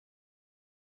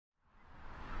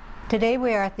Today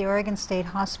we are at the Oregon State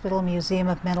Hospital Museum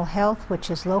of Mental Health, which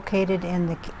is located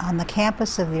on the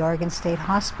campus of the Oregon State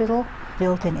Hospital,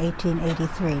 built in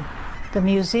 1883. The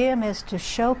museum is to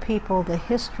show people the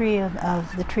history of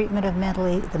the treatment of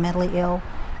the mentally ill,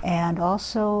 and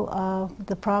also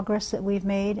the progress that we've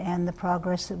made and the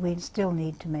progress that we still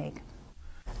need to make.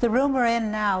 The room we're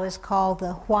in now is called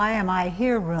the Why Am I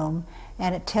Here room,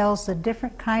 and it tells the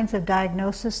different kinds of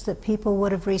diagnosis that people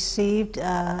would have received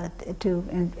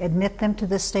to admit them to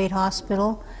the state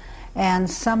hospital. And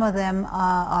some of them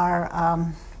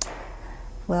are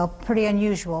well, pretty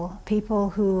unusual.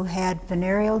 People who had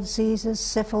venereal diseases,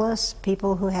 syphilis,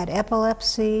 people who had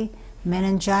epilepsy,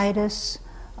 meningitis,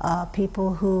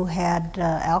 people who had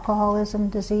alcoholism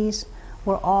disease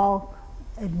were all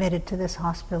admitted to this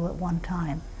hospital at one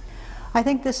time. I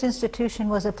think this institution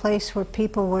was a place where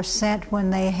people were sent when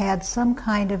they had some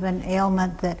kind of an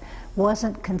ailment that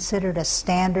wasn't considered a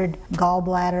standard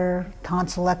gallbladder,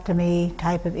 tonsillectomy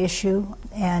type of issue,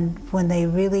 and when they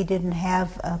really didn't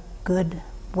have a good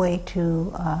way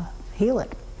to heal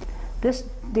it. This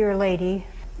dear lady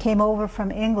came over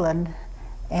from England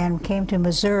and came to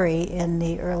Missouri in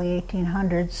the early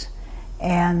 1800s,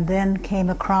 and then came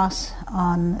across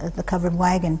on the covered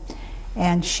wagon.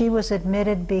 And she was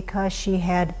admitted because she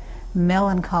had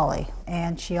melancholy,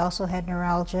 and she also had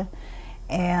neuralgia,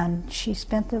 and she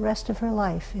spent the rest of her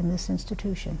life in this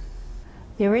institution.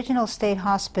 The original state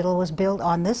hospital was built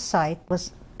on this site,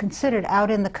 was considered out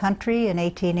in the country in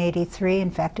 1883. In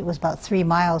fact, it was about 3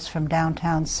 miles from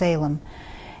downtown Salem.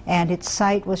 And its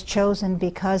site was chosen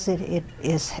because it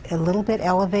is a little bit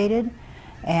elevated,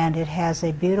 and it has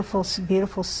a beautiful,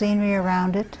 beautiful scenery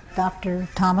around it. Dr.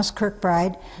 Thomas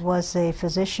Kirkbride was a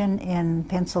physician in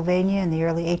Pennsylvania in the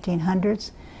early 1800s,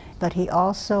 but he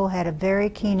also had a very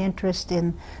keen interest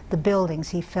in the buildings.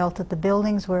 He felt that the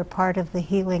buildings were a part of the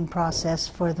healing process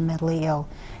for the mentally ill,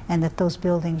 and that those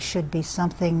buildings should be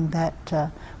something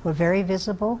that were very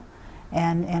visible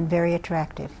and very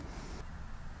attractive.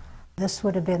 This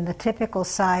would have been the typical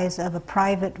size of a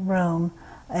private room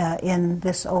in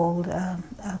this old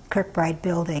Kirkbride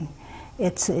building.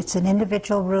 It's an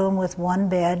individual room with one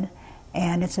bed,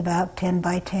 and it's about 10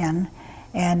 by 10.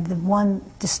 And the one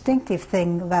distinctive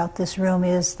thing about this room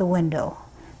is the window,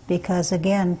 because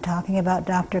again, talking about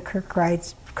Dr.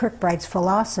 Kirkbride's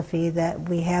philosophy that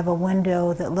we have a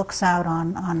window that looks out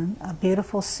on a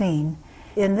beautiful scene.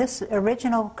 In this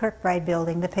original Kirkbride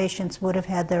building, the patients would have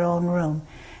had their own room.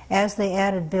 As they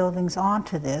added buildings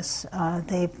onto this,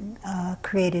 they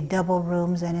created double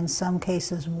rooms, and in some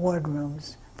cases ward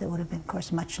rooms that would have been, of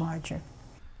course, much larger.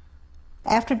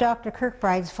 After Dr.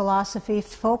 Kirkbride's philosophy,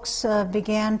 folks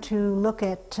began to look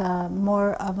at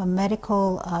more of a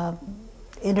medical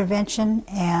intervention,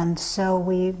 and so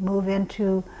we move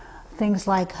into things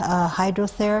like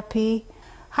hydrotherapy.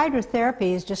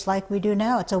 Hydrotherapy is just like we do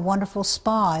now. It's a wonderful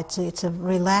spa. It's a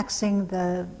relaxing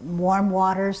the warm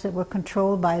waters that were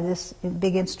controlled by this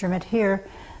big instrument here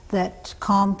that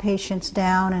calmed patients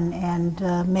down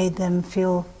and made them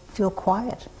feel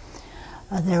quiet.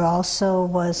 There also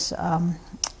was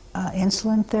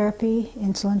insulin therapy,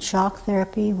 insulin shock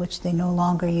therapy, which they no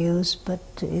longer use, but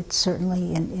it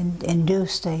certainly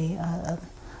induced a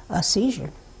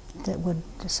seizure that would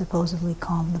supposedly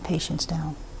calm the patients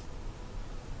down.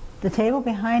 The table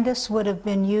behind us would have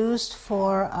been used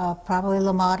for probably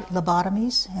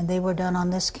lobotomies, and they were done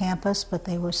on this campus, but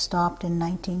they were stopped in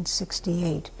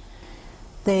 1968.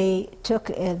 They took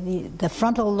the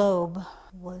frontal lobe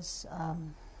was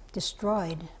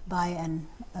destroyed by an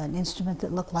instrument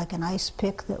that looked like an ice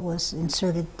pick that was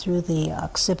inserted through the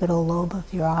occipital lobe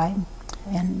of your eye,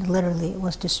 and literally it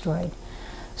was destroyed.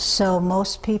 So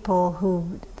most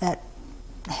people that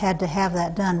had to have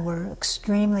that done were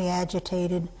extremely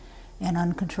agitated and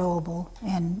uncontrollable,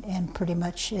 and pretty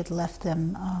much it left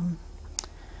them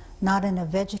not in a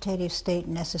vegetative state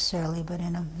necessarily, but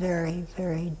in a very,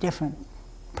 very different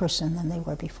person than they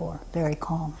were before, very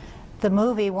calm. The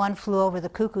movie One Flew Over the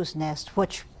Cuckoo's Nest,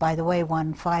 which, by the way,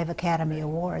 won 5 Academy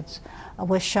Awards,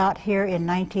 was shot here in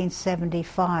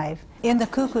 1975. In the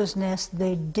Cuckoo's Nest,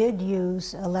 they did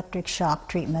use electric shock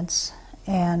treatments,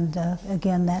 and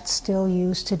again, that's still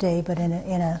used today, but in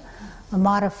a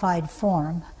modified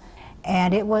form.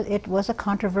 And it was a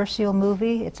controversial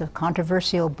movie. It's a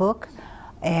controversial book,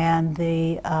 and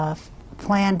the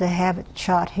plan to have it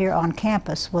shot here on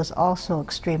campus was also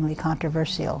extremely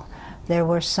controversial. There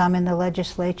were some in the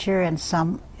legislature and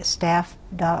some staff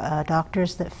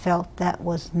doctors that felt that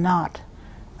was not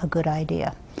a good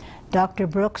idea. Dr.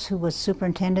 Brooks, who was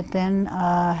superintendent then,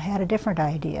 had a different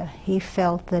idea. He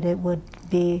felt that it would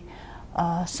be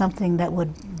something that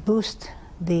would boost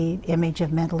the image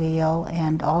of mentally ill,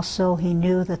 and also he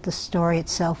knew that the story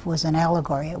itself was an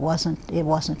allegory. It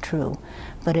wasn't true,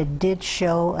 but it did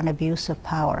show an abuse of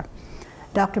power.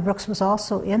 Dr. Brooks was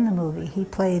also in the movie. He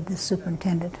played the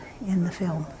superintendent in the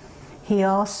film. He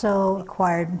also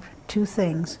required two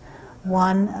things.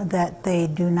 One, that they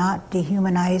do not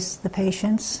dehumanize the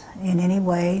patients in any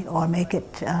way or make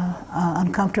it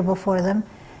uncomfortable for them.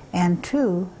 And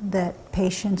two, that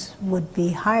patients would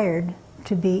be hired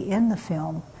to be in the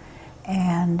film.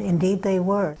 And indeed they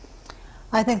were.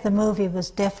 I think the movie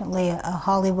was definitely a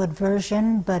Hollywood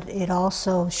version, but it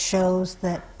also shows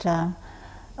that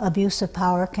abuse of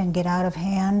power can get out of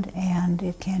hand and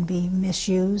it can be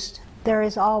misused. There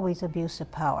is always abuse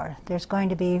of power. There's going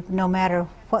to be, no matter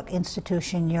what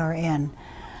institution you're in.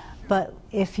 But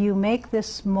if you make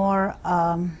this more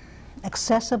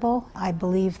accessible, I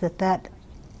believe that that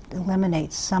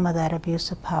eliminates some of that abuse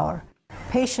of power.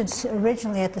 Patients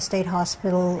originally at the state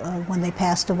hospital, when they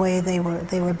passed away, they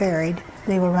were buried.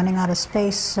 They were running out of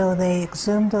space, so they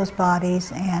exhumed those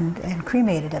bodies and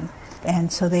cremated them.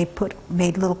 And so they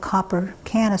made little copper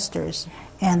canisters,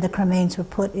 and the cremains were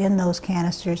put in those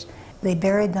canisters. They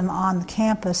buried them on the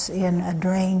campus in a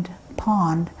drained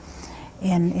pond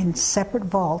in separate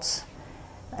vaults,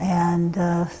 and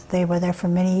they were there for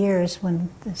many years. When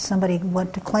somebody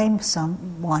went to claim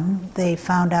someone, they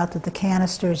found out that the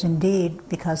canisters, indeed,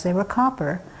 because they were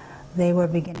copper, they were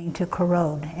beginning to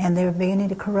corrode, and they were beginning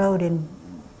to corrode in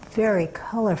very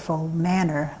colorful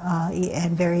manner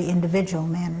and very individual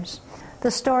manners.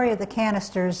 The story of the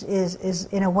canisters is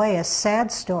in a way a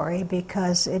sad story,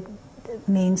 because it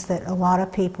means that a lot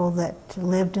of people that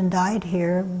lived and died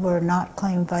here were not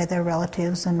claimed by their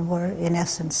relatives and were in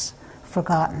essence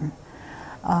forgotten.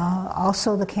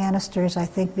 Also the canisters, I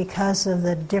think, because of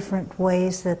the different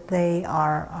ways that they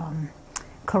are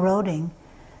corroding,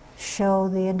 show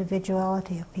the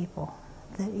individuality of people,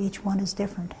 that each one is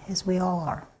different, as we all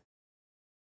are.